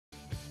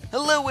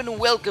Hello and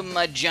welcome,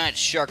 my giant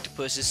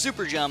sharktopus.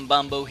 Super John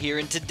Bombo here,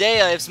 and today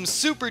I have some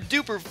super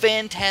duper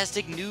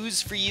fantastic news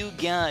for you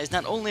guys.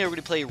 Not only are we going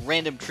to play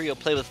Random Trio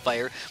Play with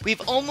Fire, we've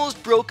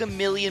almost broke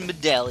 1,000,000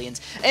 medallions,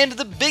 and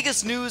the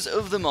biggest news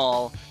of them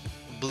all,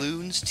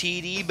 Bloons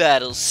TD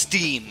Battles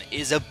Steam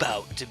is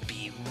about to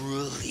be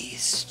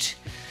released.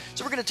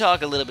 So we're going to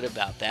talk a little bit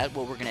about that,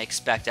 what we're going to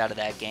expect out of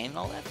that game, and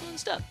all that fun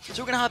stuff.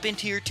 So we're going to hop in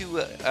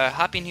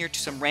here to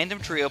some Random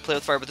Trio Play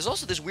with Fire, but there's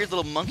also this weird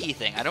little monkey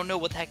thing. I don't know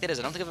what the heck that is.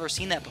 I don't think I've ever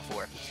seen that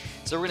before.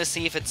 So we're going to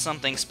see if it's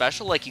something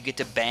special, like you get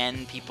to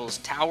ban people's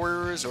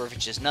towers, or if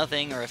it's just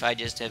nothing, or if I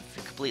just have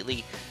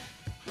completely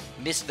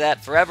missed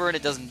that forever and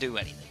it doesn't do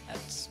anything.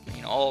 That's,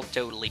 all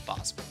totally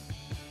possible.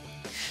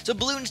 So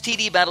Bloons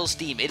TD Battles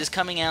Steam, it is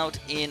coming out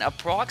in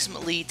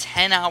approximately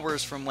 10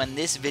 hours from when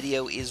this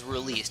video is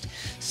released.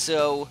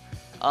 So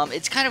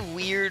it's kind of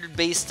weird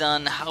based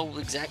on how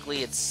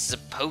exactly it's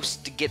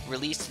supposed to get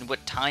released and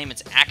what time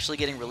it's actually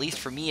getting released.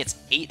 For me, it's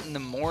 8 in the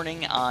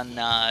morning on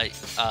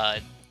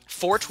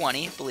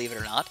 4/20, believe it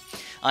or not,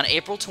 on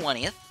April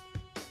 20th.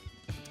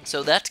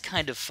 So that's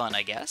kind of fun,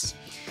 I guess.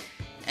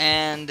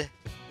 And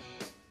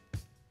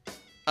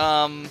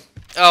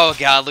oh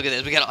god, look at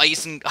this. We got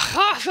ice and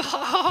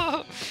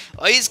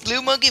ice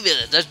glue monkey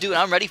village. Let's do it.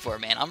 I'm ready for it,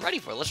 man. I'm ready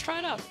for it. Let's try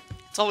it out.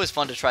 It's always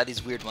fun to try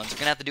these weird ones. We're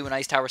gonna have to do an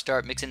ice tower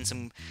start, mix in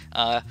some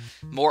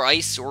more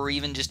ice, or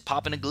even just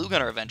pop in a glue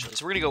gunner eventually.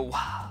 So we're gonna go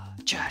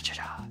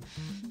cha-cha-cha.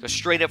 Go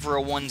straight up for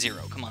a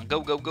 1-0. Come on,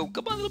 go, go, go.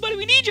 Come on, little buddy.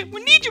 We need you.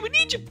 We need you. We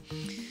need you.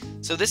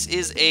 So this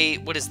is a,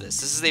 what is this?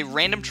 This is a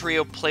Random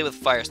Trio Play with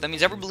Fire. So that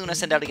means every balloon I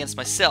send out against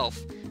myself,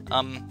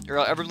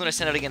 or every balloon I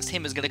send out against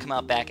him is gonna come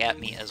out back at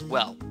me as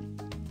well.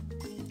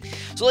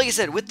 So like I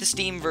said, with the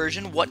Steam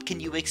version, what can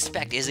you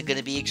expect? Is it going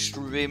to be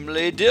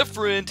extremely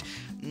different?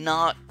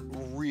 Not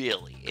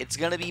really. It's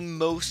going to be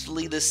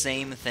mostly the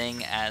same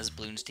thing as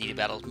Bloons TD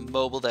Battles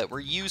Mobile that we're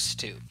used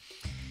to.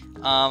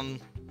 I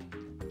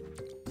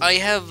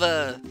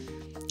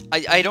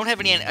don't have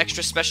any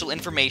extra special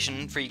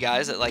information for you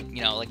guys, that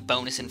like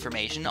bonus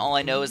information. All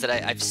I know is that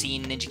I've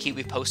seen Ninja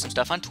Kiwi post some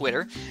stuff on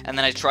Twitter, and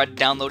then I tried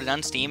to download it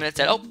on Steam, and it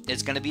said, oh,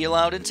 it's going to be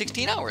allowed in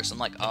 16 hours. I'm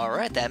like,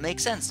 alright, that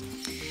makes sense.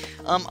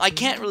 I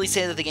can't really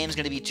say that the game's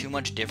going to be too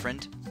much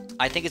different.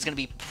 I think it's going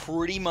to be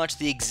pretty much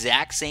the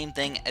exact same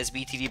thing as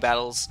BTD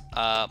Battles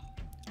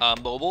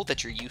Mobile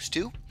that you're used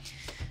to.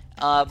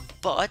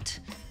 But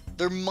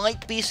there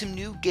might be some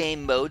new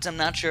game modes. I'm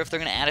not sure if they're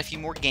going to add a few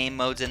more game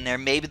modes in there.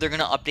 Maybe they're going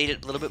to update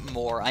it a little bit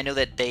more. I know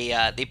that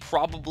they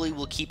probably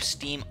will keep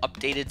Steam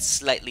updated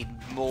slightly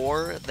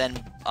more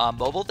than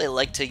mobile. They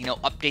like to,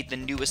 update the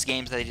newest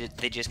games that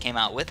they just came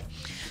out with.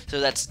 So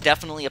that's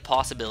definitely a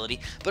possibility.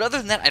 But other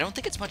than that, I don't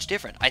think it's much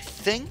different. I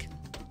think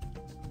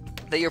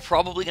that you're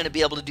probably going to be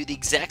able to do the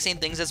exact same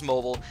things as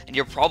mobile, and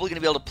you're probably going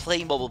to be able to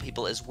play mobile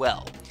people as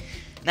well.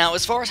 Now,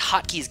 as far as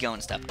hotkeys go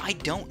and stuff, I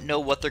don't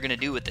know what they're going to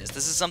do with this.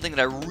 This is something that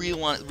I really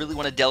want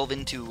to delve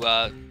into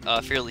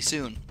fairly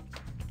soon.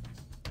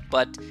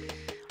 But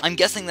I'm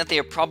guessing that they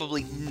are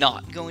probably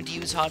not going to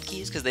use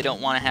hotkeys because they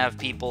don't want to have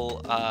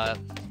people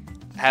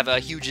have a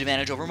huge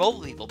advantage over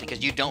mobile people,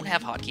 because you don't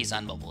have hotkeys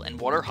on mobile. And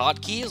what are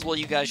hotkeys? Well,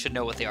 you guys should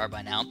know what they are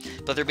by now,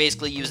 but they're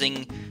basically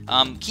using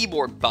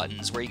keyboard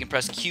buttons where you can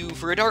press Q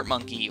for a dart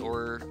monkey,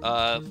 or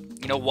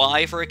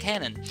Y for a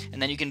cannon,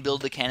 and then you can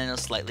build the cannon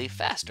slightly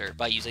faster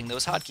by using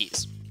those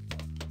hotkeys.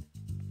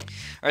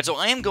 Alright, so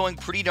I am going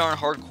pretty darn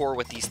hardcore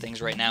with these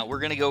things right now. We're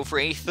going to go for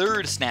a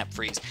third snap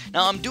freeze.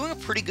 Now, I'm doing a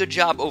pretty good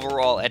job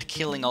overall at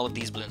killing all of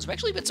these balloons. I'm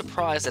actually a bit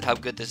surprised at how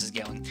good this is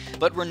going.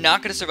 But we're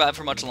not going to survive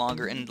for much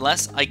longer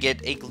unless I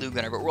get a glue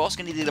gunner. But we're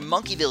also going to need a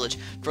monkey village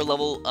for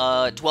level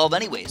 12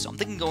 anyway. So I'm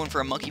thinking going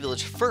for a monkey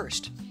village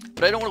first.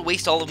 But I don't want to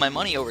waste all of my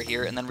money over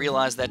here and then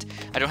realize that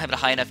I don't have a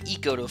high enough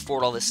eco to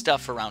afford all this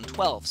stuff for round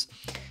 12s.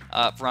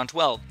 For round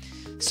 12.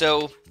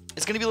 So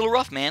it's going to be a little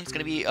rough, man. It's going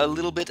to be a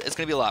little bit, it's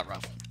going to be a lot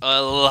rough. A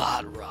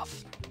lot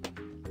rough.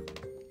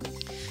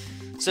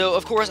 So,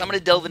 of course, I'm going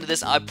to delve into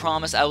this. I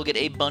promise I will get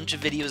a bunch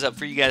of videos up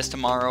for you guys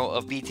tomorrow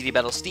of BTD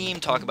Battle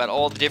Steam, talk about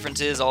all the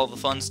differences, all the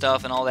fun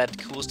stuff, and all that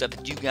cool stuff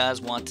that you guys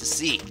want to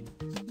see.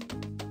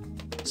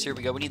 So here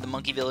we go. We need the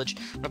monkey village.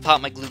 I'm going to pop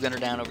my glue gunner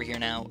down over here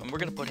now, and we're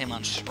going to put him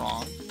on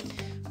strong.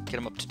 Get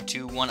him up to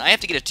 2-1. I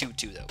have to get a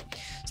 2-2, though.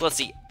 So let's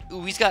see.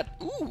 Ooh, he's going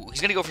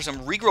to go for some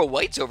regrow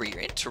whites over here.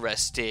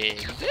 Interesting.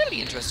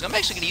 Very interesting. I'm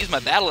actually going to use my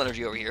battle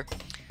energy over here.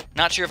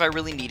 Not sure if I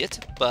really need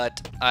it,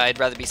 but I'd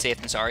rather be safe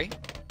than sorry.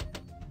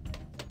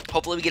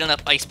 Hopefully we get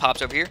enough ice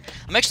pops over here.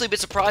 I'm actually a bit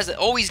surprised that,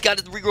 oh, he's got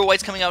the regrow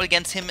whites coming out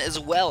against him as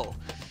well.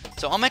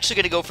 So I'm actually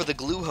going to go for the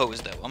glue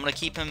hose, though. I'm going to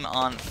keep him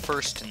on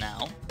first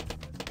now.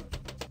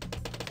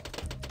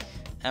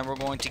 And we're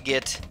going to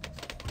get,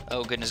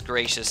 oh, goodness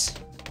gracious.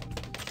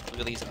 Look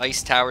at these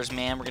ice towers,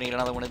 man. We're going to get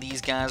another one of these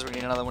guys. We're going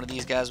to get another one of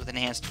these guys with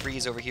enhanced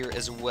freeze over here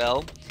as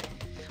well.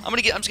 I'm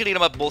just gonna get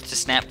them up both to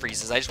snap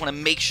freezes. I just want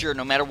to make sure,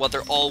 no matter what,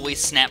 they're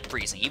always snap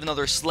freezing. Even though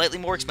they're slightly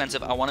more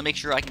expensive, I want to make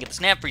sure I can get the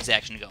snap freeze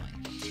action going.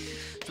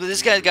 So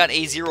this guy's got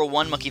a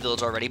 0-1 monkey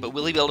village already, but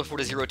will he be able to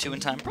afford a 0-2 in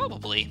time?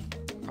 Probably.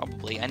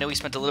 I know he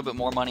spent a little bit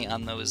more money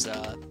on those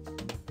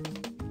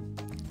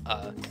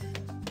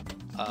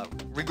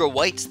regrow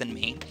whites than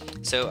me.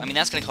 So, I mean,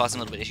 that's going to cause some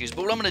little bit of issues.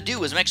 But what I'm going to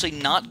do is I'm actually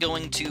not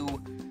going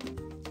to...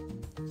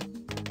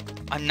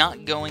 I'm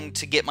not going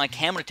to get my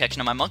camo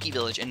detection on my monkey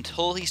village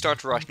until he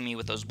starts rushing me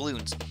with those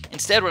balloons.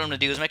 Instead, what I'm going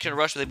to do is I'm actually going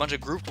to rush with a bunch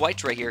of grouped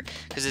whites right here,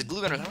 because his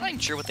glue gunners, I'm not even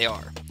sure what they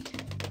are.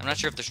 I'm not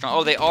sure if they're strong.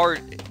 Oh, they are...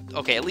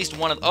 Okay, at least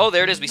one of... Oh,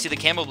 there it is. We see the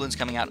camo balloons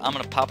coming out. I'm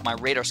going to pop my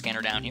radar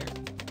scanner down here.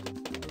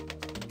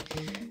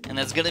 And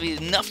that's going to be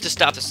enough to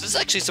stop this. This is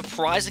actually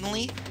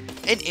surprisingly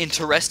an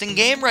interesting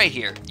game right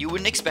here. You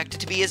wouldn't expect it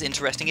to be as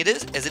interesting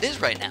as it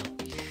is right now.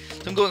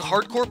 So I'm going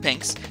hardcore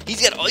pinks.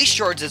 He's got ice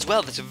shards as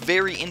well. That's a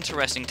very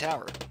interesting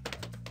tower.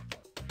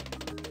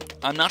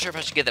 I'm not sure if I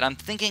should get that. I'm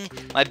thinking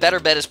my better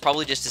bet is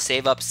probably just to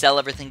save up, sell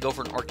everything, go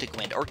for an Arctic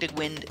Wind. Arctic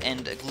Wind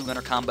and a Glue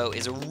Gunner combo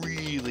is a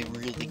really,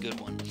 really good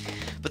one.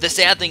 But the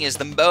sad thing is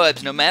the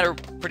Moabs, no matter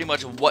pretty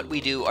much what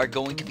we do, are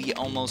going to be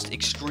almost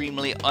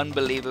extremely,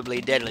 unbelievably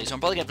deadly. So I'm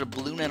probably going to have to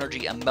Balloon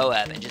Energy a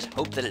Moab and just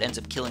hope that it ends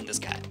up killing this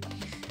guy.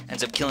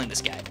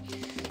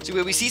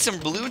 So we see some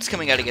balloons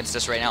coming out against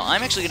us right now.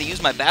 I'm actually going to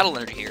use my Battle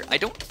Energy here. I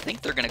don't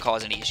think they're going to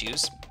cause any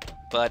issues,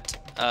 but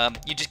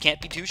you just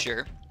can't be too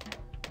sure.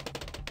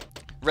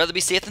 Rather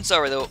be safe than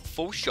sorry, though,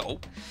 for sure. So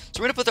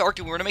we're going to put the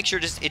Arctic, we're going to make sure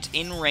just it's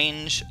in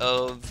range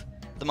of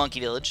the Monkey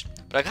Village.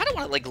 But I kind of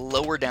want it, like,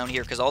 lower down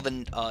here, because all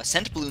the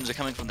scent balloons are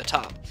coming from the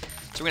top.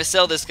 So we're going to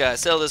sell this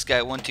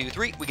guy, 1, 2,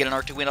 3. We get an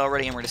Arctic Wind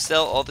already, and we're going to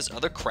sell all this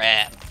other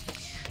crap.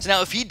 So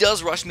now, if he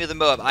does rush me with the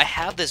Moab, I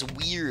have this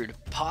weird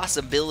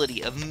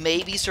possibility of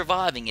maybe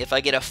surviving if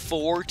I get a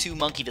 4-2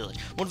 Monkey Village.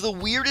 One of the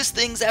weirdest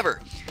things ever,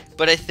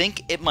 but I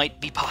think it might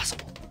be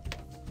possible.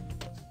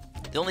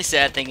 The only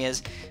sad thing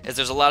is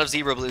there's a lot of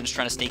Zebra Balloons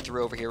trying to sneak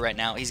through over here right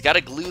now. He's got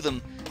to glue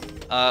them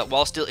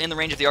while still in the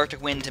range of the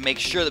Arctic Wind to make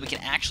sure that we can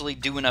actually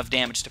do enough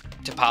damage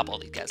to pop all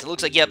these guys. It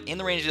looks like, yep, in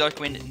the range of the Arctic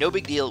Wind, no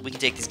big deal, we can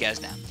take these guys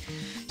down.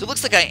 So it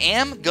looks like I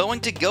am going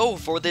to go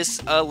for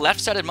this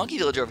left-sided Monkey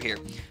Village over here.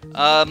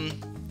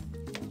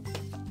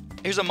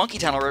 Here's a Monkey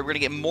Tunnel where we're going to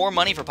get more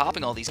money for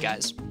popping all these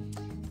guys.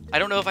 I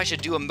don't know if I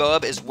should do a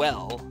Moab as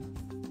well,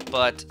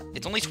 but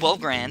it's only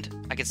 12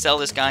 grand. I could sell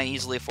this guy and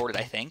easily afford it,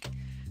 I think.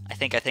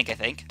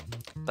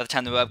 By the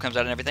time the Moab comes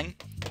out and everything,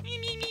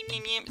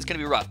 it's going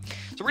to be rough.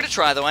 So we're going to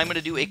try, though. I'm going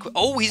to do a quick...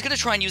 Oh, he's going to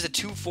try and use a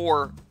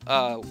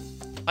 2-4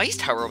 ice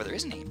tower over there,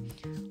 isn't he?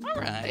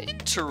 Alright,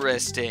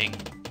 interesting.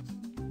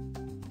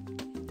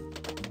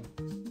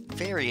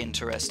 Very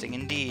interesting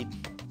indeed.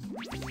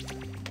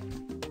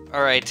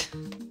 Alright.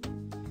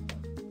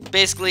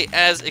 Basically,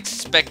 as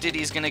expected,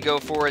 he's going to go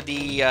for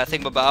the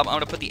thingamabob. I'm going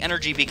to put the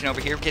energy beacon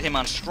over here, get him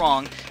on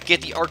strong,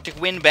 get the Arctic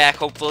Wind back,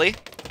 hopefully.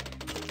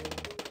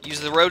 Use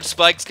the road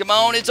spikes. Come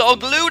on, it's all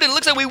glued, and it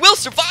looks like we will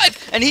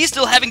survive. And he's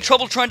still having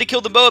trouble trying to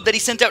kill the Moab that he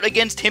sent out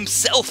against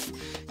himself.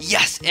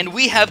 Yes, and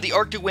we have the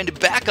Arctic Wind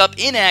back up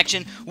in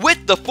action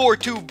with the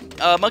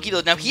 4-2 Monkey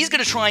Village. Now, he's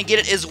going to try and get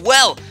it as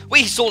well.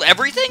 Wait, he sold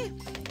everything?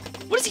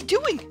 What is he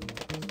doing?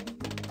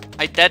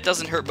 That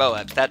doesn't hurt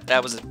Moabs.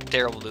 That was a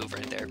terrible move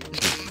right there.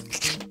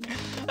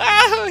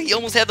 He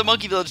almost had the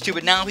Monkey Village too,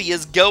 but now he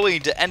is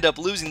going to end up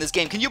losing this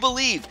game. Can you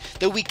believe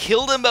that we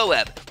killed a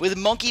Moab with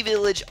Monkey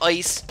Village,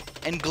 Ice,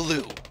 and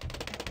Glue?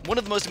 One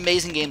of the most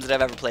amazing games that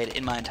I've ever played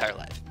in my entire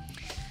life.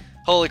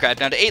 Holy crap,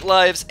 down to 8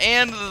 lives,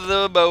 and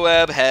the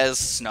Moab has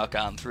snuck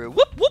on through.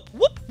 Whoop, whoop,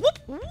 whoop, whoop,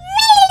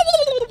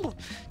 whoop.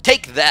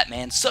 Take that,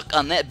 man. Suck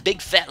on that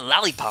big fat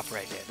lollipop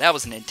right there. That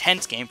was an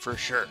intense game for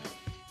sure.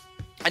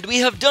 And we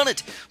have done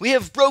it! We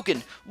have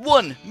broken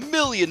 1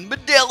 million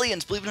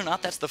medallions! Believe it or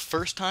not, that's the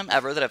first time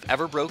ever that I've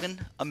ever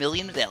broken 1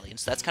 million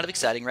medallions. That's kind of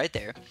exciting right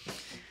there.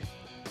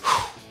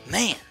 Whew,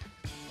 man.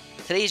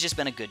 Today has just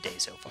been a good day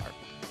so far.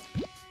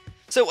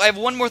 So I have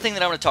one more thing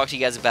that I want to talk to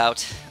you guys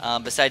about,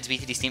 besides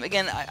BTD Steam.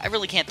 Again, I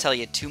really can't tell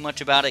you too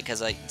much about it,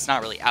 because it's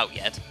not really out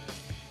yet.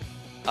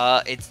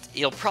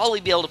 You'll probably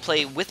be able to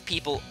play with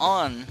people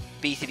on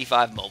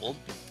BTD5 Mobile.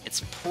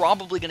 It's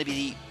probably going to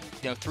be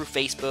through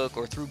Facebook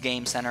or through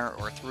Game Center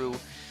or through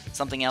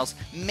something else.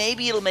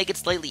 Maybe it'll make it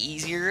slightly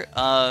easier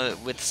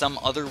with some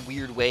other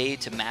weird way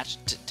to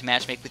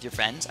matchmake with your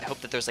friends. I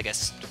hope that there's like a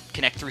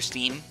connect through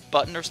Steam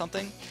button or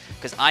something,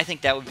 because I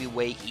think that would be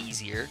way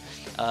easier.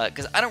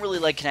 Because I don't really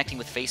like connecting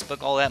with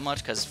Facebook all that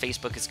much, because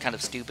Facebook is kind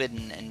of stupid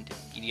and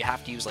you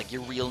have to use like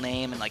your real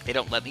name, and like they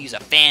don't let me use a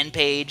fan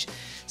page.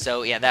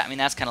 So yeah,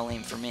 that's kind of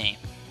lame for me.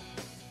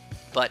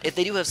 But if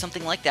they do have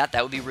something like that,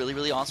 that would be really,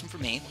 really awesome for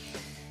me.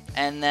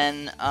 And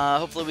then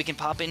hopefully we can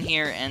pop in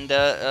here and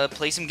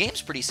play some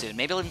games pretty soon.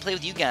 Maybe I'll even play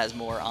with you guys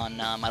more on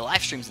my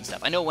live streams and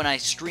stuff. I know when I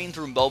stream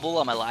through mobile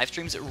on my live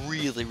streams, it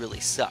really, really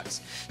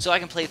sucks. So I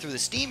can play through the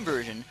Steam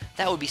version.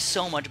 That would be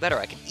so much better.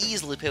 I can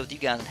easily play with you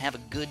guys and have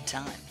a good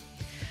time.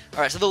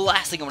 Alright, so the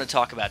last thing I want to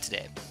talk about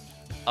today.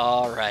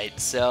 Alright,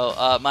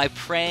 so my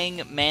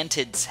praying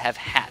mantids have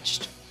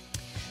hatched.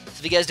 So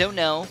if you guys don't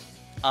know,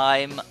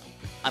 I'm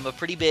a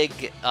pretty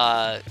big...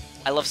 I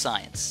love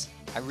science.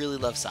 I really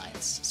love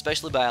science,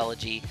 especially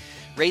biology.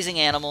 Raising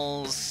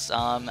animals,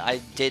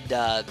 I did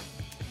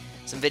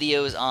some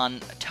videos on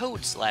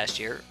toads last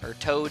year, or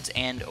toads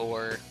and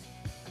or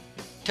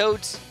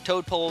Toads,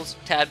 toadpoles,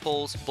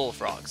 tadpoles,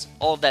 bullfrogs.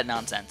 All of that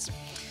nonsense.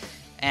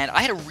 And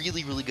I had a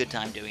really, really good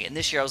time doing it. And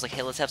this year I was like,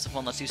 hey, let's have some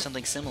fun. Let's do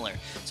something similar.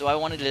 So I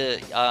wanted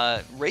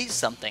to raise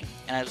something.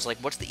 And I was like,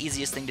 what's the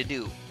easiest thing to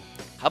do?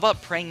 How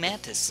about praying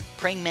mantis?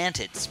 Praying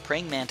mantids.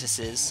 Praying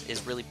mantises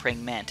is really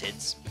praying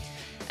mantids.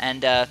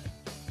 And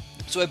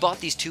so I bought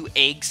these 2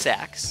 egg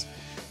sacs.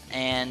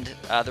 And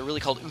they're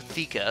really called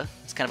Uthika.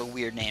 It's kind of a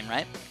weird name,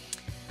 right?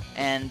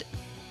 And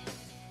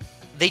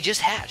they just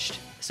hatched.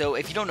 So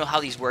if you don't know how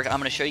these work, I'm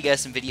going to show you guys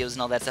some videos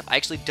and all that stuff. I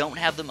actually don't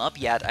have them up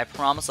yet. I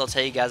promise I'll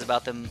tell you guys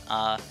about them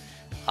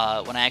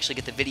when I actually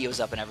get the videos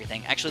up and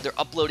everything. Actually, they're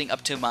uploading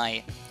up to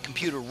my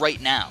computer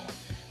right now.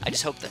 I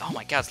just hope that... Oh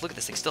my god, look at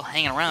this thing still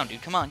hanging around,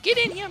 dude. Come on, get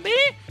in here,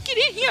 baby! Get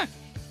in here!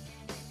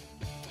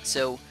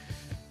 So,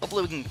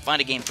 hopefully we can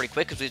find a game pretty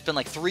quick, because we've been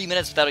like 3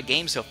 minutes without a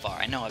game so far.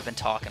 I know, I've been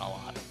talking a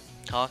lot.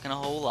 Talking a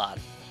whole lot.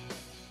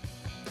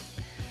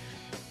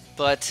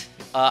 But...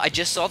 I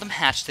just saw them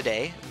hatch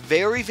today.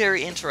 Very,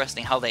 very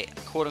interesting how they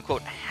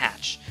quote-unquote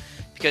hatch.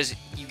 Because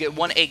you get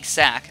 1 egg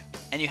sac,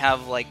 and you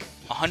have like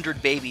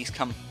 100 babies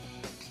come,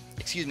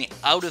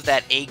 out of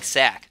that egg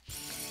sac.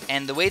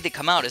 And the way they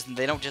come out is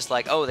they don't just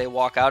like, oh, they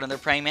walk out and they're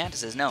praying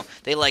mantises. No,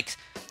 they like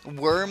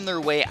worm their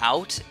way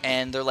out,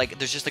 and they're like,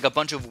 there's just like a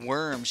bunch of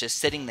worms just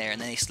sitting there, and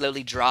then they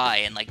slowly dry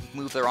and like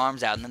move their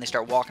arms out, and then they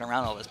start walking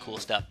around, all this cool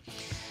stuff.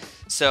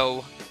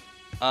 So,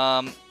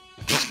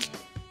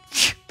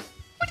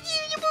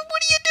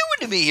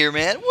 to me here,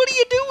 man. What are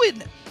you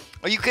doing?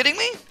 Are you kidding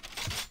me?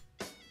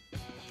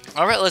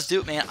 Alright, let's do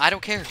it, man. I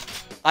don't care.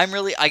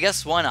 I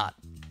guess, why not?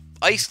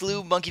 Ice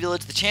Glue, Monkey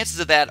Village, the chances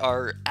of that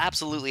are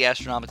absolutely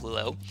astronomically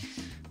low.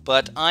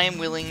 But I am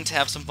willing to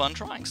have some fun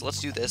trying. So let's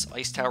do this.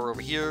 Ice Tower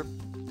over here.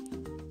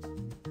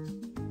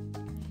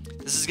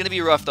 This is going to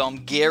be rough, though.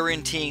 I'm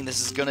guaranteeing this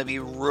is going to be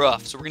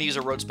rough. So we're going to use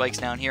our road spikes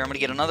down here. I'm going to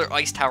get another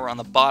Ice Tower on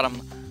the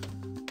bottom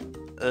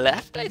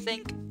left, I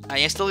think. I'm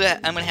going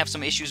to have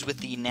some issues with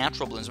the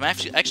natural balloons. I'm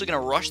actually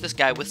going to rush this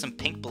guy with some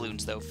pink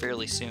balloons, though,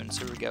 fairly soon.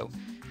 So here we go.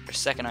 Our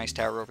second Ice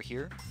Tower over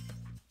here.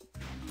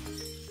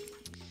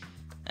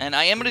 And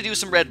I am going to do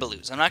some red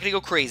balloons. I'm not going to go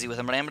crazy with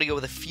them, but I am going to go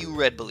with a few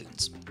red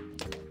balloons.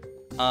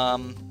 Because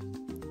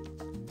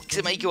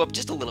it might go up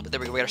just a little bit. There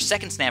we go. We got our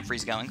second Snap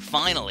Freeze going.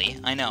 Finally.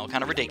 I know,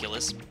 kind of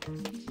ridiculous.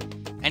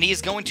 And he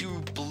is going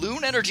to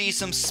Balloon Energy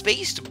some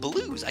Spaced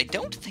Blues. I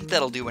don't think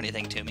that'll do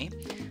anything to me.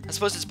 I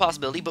suppose it's a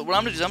possibility, but what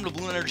I'm going to do is I'm going to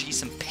Balloon Energy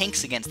some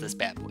pinks against this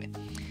bad boy.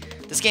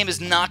 This game is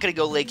not going to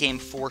go late game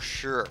for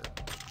sure.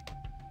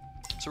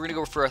 So we're going to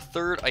go for a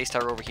third Ice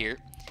Tower over here.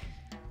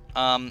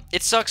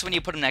 It sucks when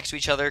you put them next to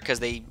each other because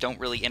they don't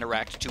really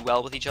interact too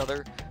well with each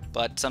other,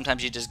 but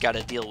sometimes you just got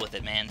to deal with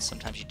it, man.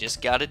 Sometimes you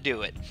just got to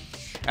do it.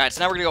 Alright,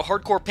 so now we're going to go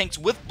Hardcore Pinks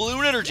with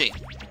Balloon Energy.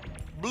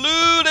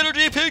 Balloon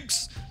Energy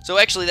Pinks! So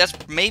actually,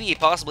 that's maybe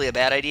possibly a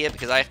bad idea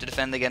because I have to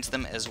defend against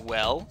them as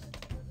well.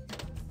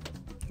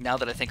 Now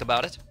that I think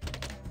about it.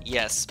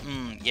 Yes,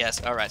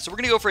 yes, alright. So we're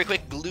going to go for a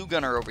quick Glue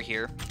Gunner over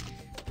here.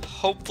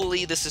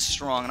 Hopefully this is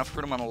strong enough to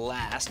put him on the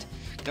last.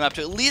 Get him up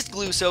to at least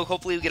Glue, so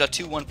hopefully we get a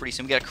 2-1 pretty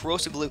soon. We got a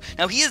Corrosive Glue.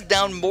 Now he is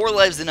down more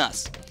lives than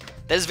us.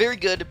 That is very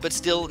good, but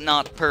still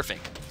not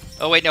perfect.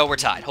 Oh wait, no, we're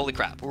tied. Holy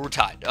crap, we're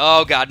tied.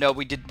 Oh god, no,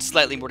 we did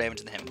slightly more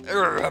damage than him.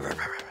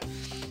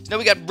 So now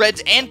we got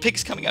reds and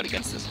pinks coming out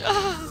against us.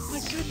 Oh my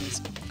goodness.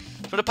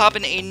 I'm going to pop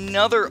in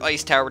another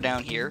Ice Tower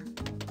down here.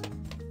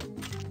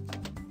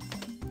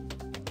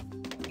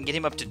 And get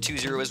him up to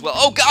 2-0 as well.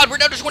 Oh god, we're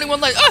down to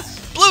 21 lives. Ah!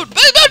 Blue! No,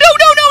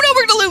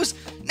 we're going to lose!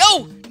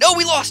 No,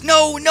 we lost!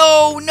 No!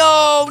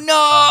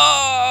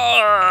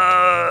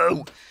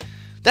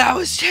 That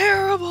was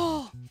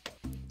terrible!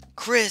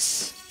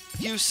 Chris,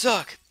 you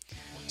suck.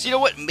 So you know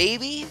what?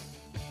 Maybe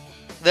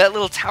that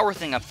little tower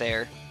thing up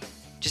there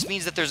just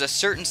means that there's a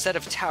certain set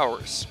of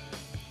towers.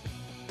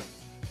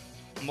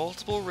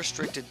 Multiple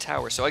restricted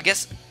towers. So I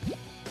guess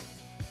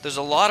there's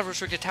a lot of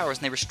restricted towers,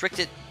 and they restrict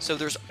it so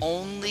there's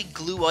only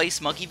Glue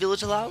Ice Monkey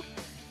Village allowed?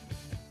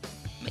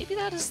 Maybe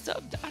that is...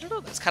 I don't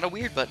know. That's kind of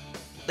weird, but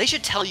they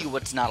should tell you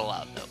what's not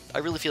allowed, though. I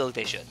really feel like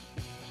they should.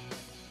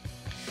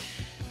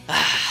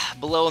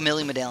 Below 1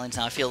 million medallions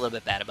now. I feel a little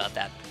bit bad about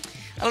that.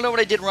 I don't know what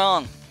I did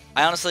wrong.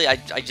 I honestly, I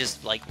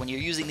just, like, when you're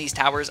using these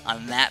towers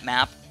on that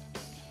map,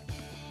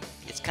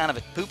 it's kind of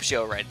a poop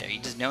show right there. You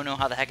just don't know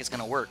how the heck it's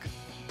going to work.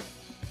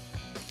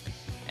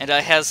 And I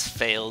has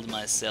failed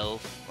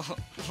myself.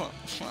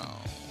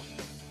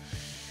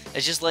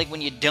 It's just like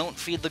when you don't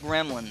feed the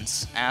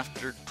gremlins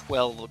after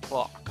 12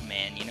 o'clock,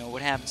 man. You know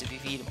what happens if you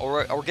feed them.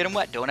 Or get them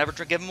wet. Don't ever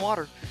give them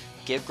water.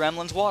 Give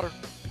gremlins water.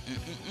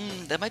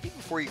 That might be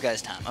before your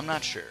guys' time. I'm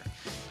not sure.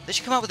 They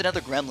should come out with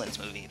another Gremlins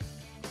movie.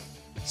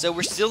 So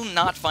we're still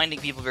not finding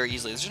people very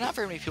easily. There's not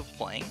very many people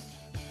playing.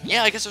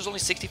 Yeah, I guess there's only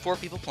 64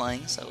 people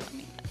playing. So, I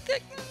mean, I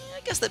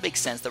guess that makes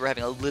sense that we're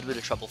having a little bit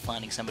of trouble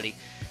finding somebody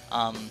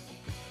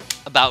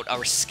about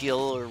our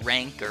skill or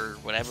rank or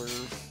whatever.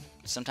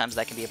 Sometimes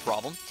that can be a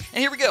problem.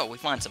 And here we go. We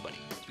find somebody.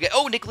 We got,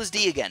 oh, Nicholas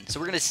D again. So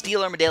we're going to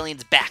steal our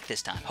medallions back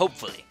this time.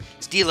 Hopefully.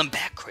 Steal them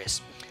back, Chris.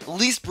 At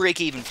least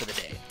break even for the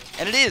day.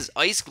 And it is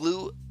Ice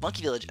Glue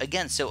Monkey Village.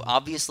 Again, so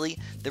obviously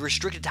the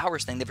restricted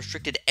towers thing, they've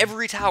restricted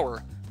every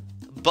tower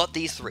but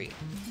these 3.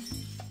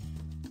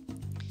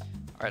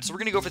 Alright, so we're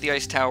going to go for the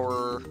ice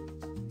tower.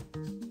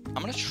 I'm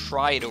going to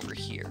try it over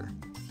here.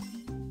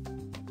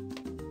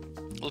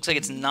 Looks like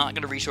it's not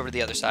going to reach over to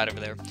the other side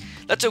over there.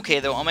 That's okay,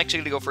 though. I'm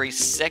actually going to go for a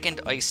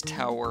second ice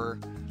tower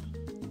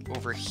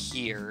over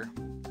here.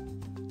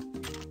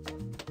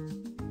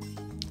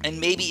 And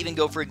maybe even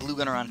go for a glue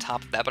gunner on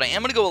top of that. But I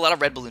am going to go a lot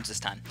of red balloons this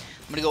time.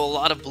 I'm going to go a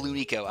lot of Bloon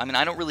Eco. I mean,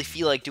 I don't really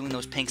feel like doing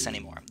those pinks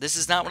anymore. This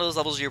is not one of those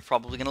levels you're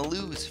probably going to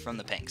lose from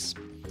the pinks.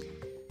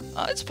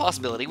 It's a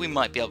possibility. We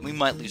might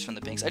lose from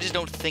the pinks. I just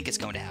don't think it's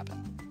going to happen.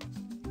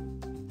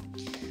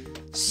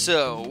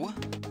 So,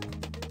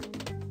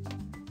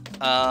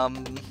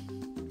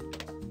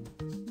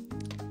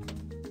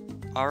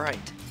 all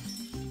right.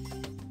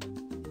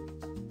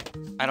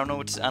 I don't know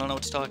what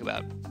to talk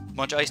about.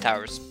 Bunch of ice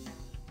towers.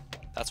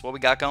 That's what we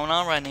got going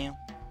on right now.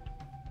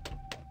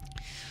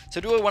 So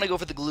do I want to go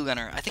for the glue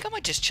gunner? I think I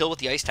might just chill with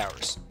the ice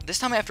towers. This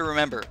time I have to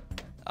remember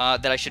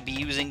that I should be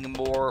using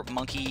more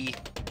monkey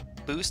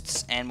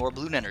boosts and more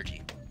balloon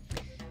energy.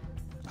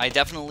 I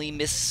definitely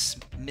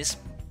misplayed,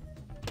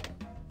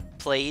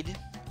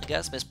 I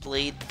guess,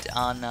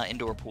 on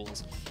indoor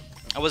pools.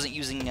 I wasn't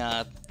using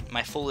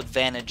my full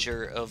advantage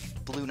of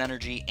balloon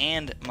energy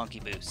and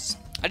monkey boosts.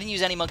 I didn't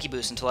use any monkey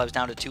boosts until I was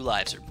down to 2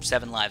 lives or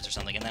 7 lives or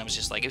something, and then I was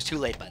just like, it was too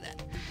late by then.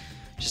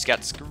 Just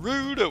got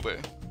screwed over.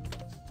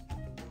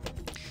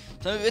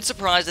 So I'm a bit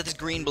surprised that these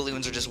green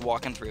balloons are just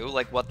walking through.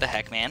 Like, what the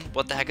heck, man?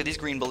 What the heck are these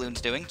green balloons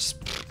doing? Just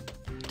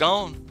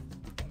gone.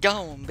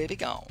 Gone, baby,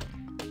 gone.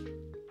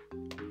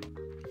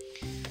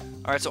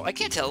 Alright, so I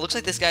can't tell. It looks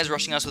like this guy's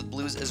rushing us with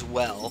blues as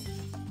well.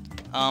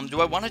 Do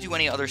I want to do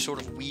any other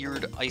sort of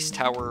weird ice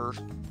tower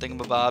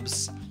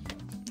thingamabobs?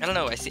 I don't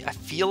know. I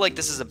feel like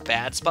this is a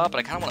bad spot, but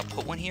I kind of want to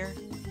put one here.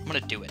 I'm going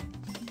to do it.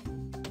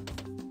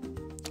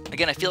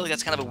 Again, I feel like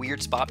that's kind of a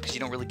weird spot because you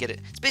don't really get it.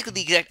 It's basically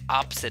the exact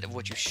opposite of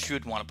what you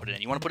should want to put it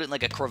in. You want to put it in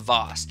like a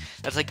crevasse.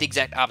 That's like the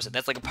exact opposite.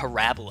 That's like a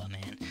parabola,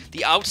 man.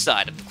 The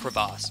outside of the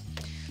crevasse.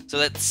 So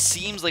that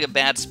seems like a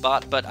bad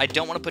spot, but I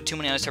don't want to put too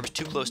many ice towers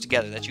too close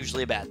together. That's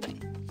usually a bad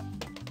thing.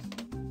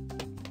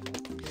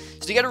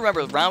 So you got to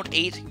remember, round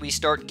 8, we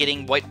start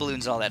getting white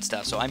balloons and all that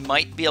stuff. So I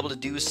might be able to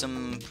do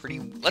some pretty...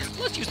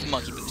 Let's use the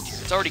monkey boost here.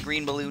 It's already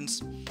green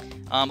balloons.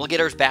 We'll get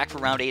ours back for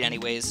round 8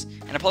 anyways.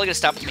 And I'm probably going to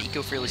stop with my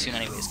eco fairly soon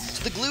anyways.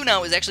 So the glue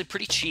now is actually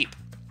pretty cheap.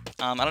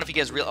 I don't know if you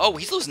guys realize... Oh,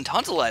 he's losing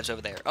tons of lives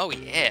over there. Oh,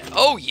 yeah.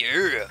 Oh,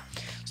 yeah.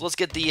 So let's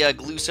get the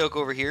glue soak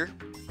over here.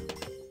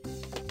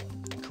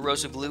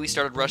 Corrosive glue. He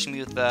started rushing me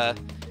with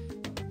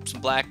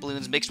some black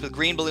balloons mixed with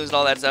green balloons and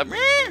all that stuff.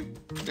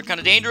 They're kind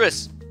of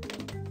dangerous.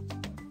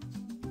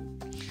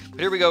 But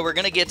here we go. We're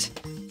going to get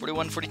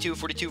 41, 42,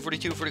 42,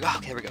 42, 40. Oh,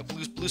 okay, there we go.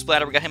 Blue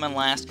splatter. We got him on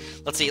last.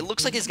 Let's see. It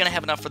looks like he's going to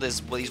have enough for these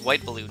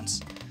white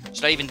balloons.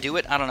 Should I even do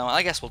it? I don't know.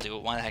 I guess we'll do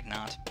it. Why the heck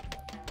not?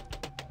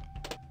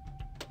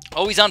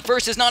 Oh, he's on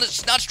first. It's not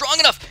strong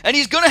enough. And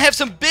he's going to have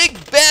some big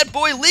bad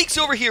boy leaks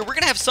over here. We're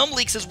going to have some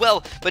leaks as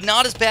well, but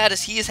not as bad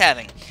as he is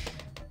having.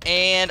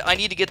 And I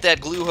need to get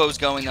that glue hose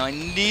going now. I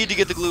need to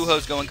get the glue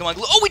hose going. Come on,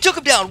 glue. Oh, we took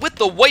him down with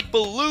the white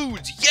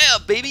balloons. Yeah,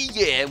 baby,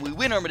 yeah. We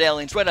win our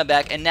medallions right on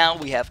back, and now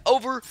we have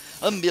over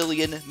 1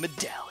 million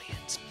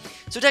medallions.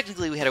 So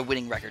technically, we had a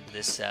winning record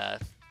this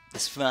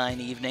this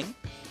fine evening.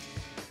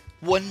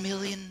 1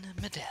 million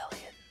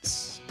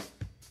medallions.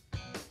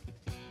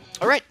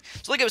 All right.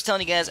 So like I was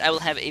telling you guys, I will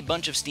have a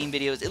bunch of Steam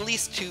videos, at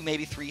least 2,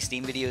 maybe 3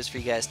 Steam videos for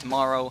you guys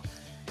tomorrow.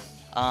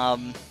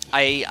 I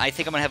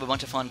think I'm gonna have a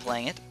bunch of fun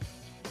playing it.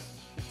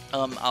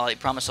 I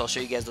promise I'll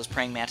show you guys those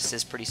praying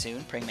mantises pretty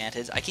soon. Praying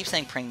mantids. I keep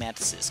saying praying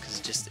mantises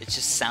because it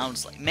just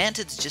sounds like...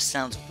 Mantids just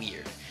sounds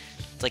weird.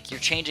 It's like you're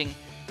changing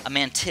a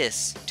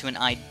mantis to an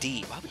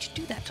ID. Why would you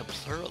do that to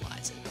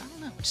pluralize it? I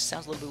don't know. It just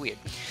sounds a little bit weird.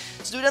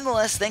 So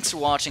nonetheless, thanks for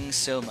watching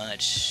so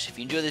much. If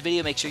you enjoyed this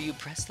video, make sure you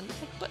press the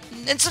like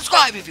button and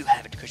subscribe if you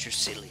haven't because you're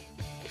silly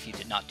if you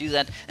did not do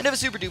that. And have a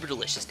super duper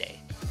delicious day.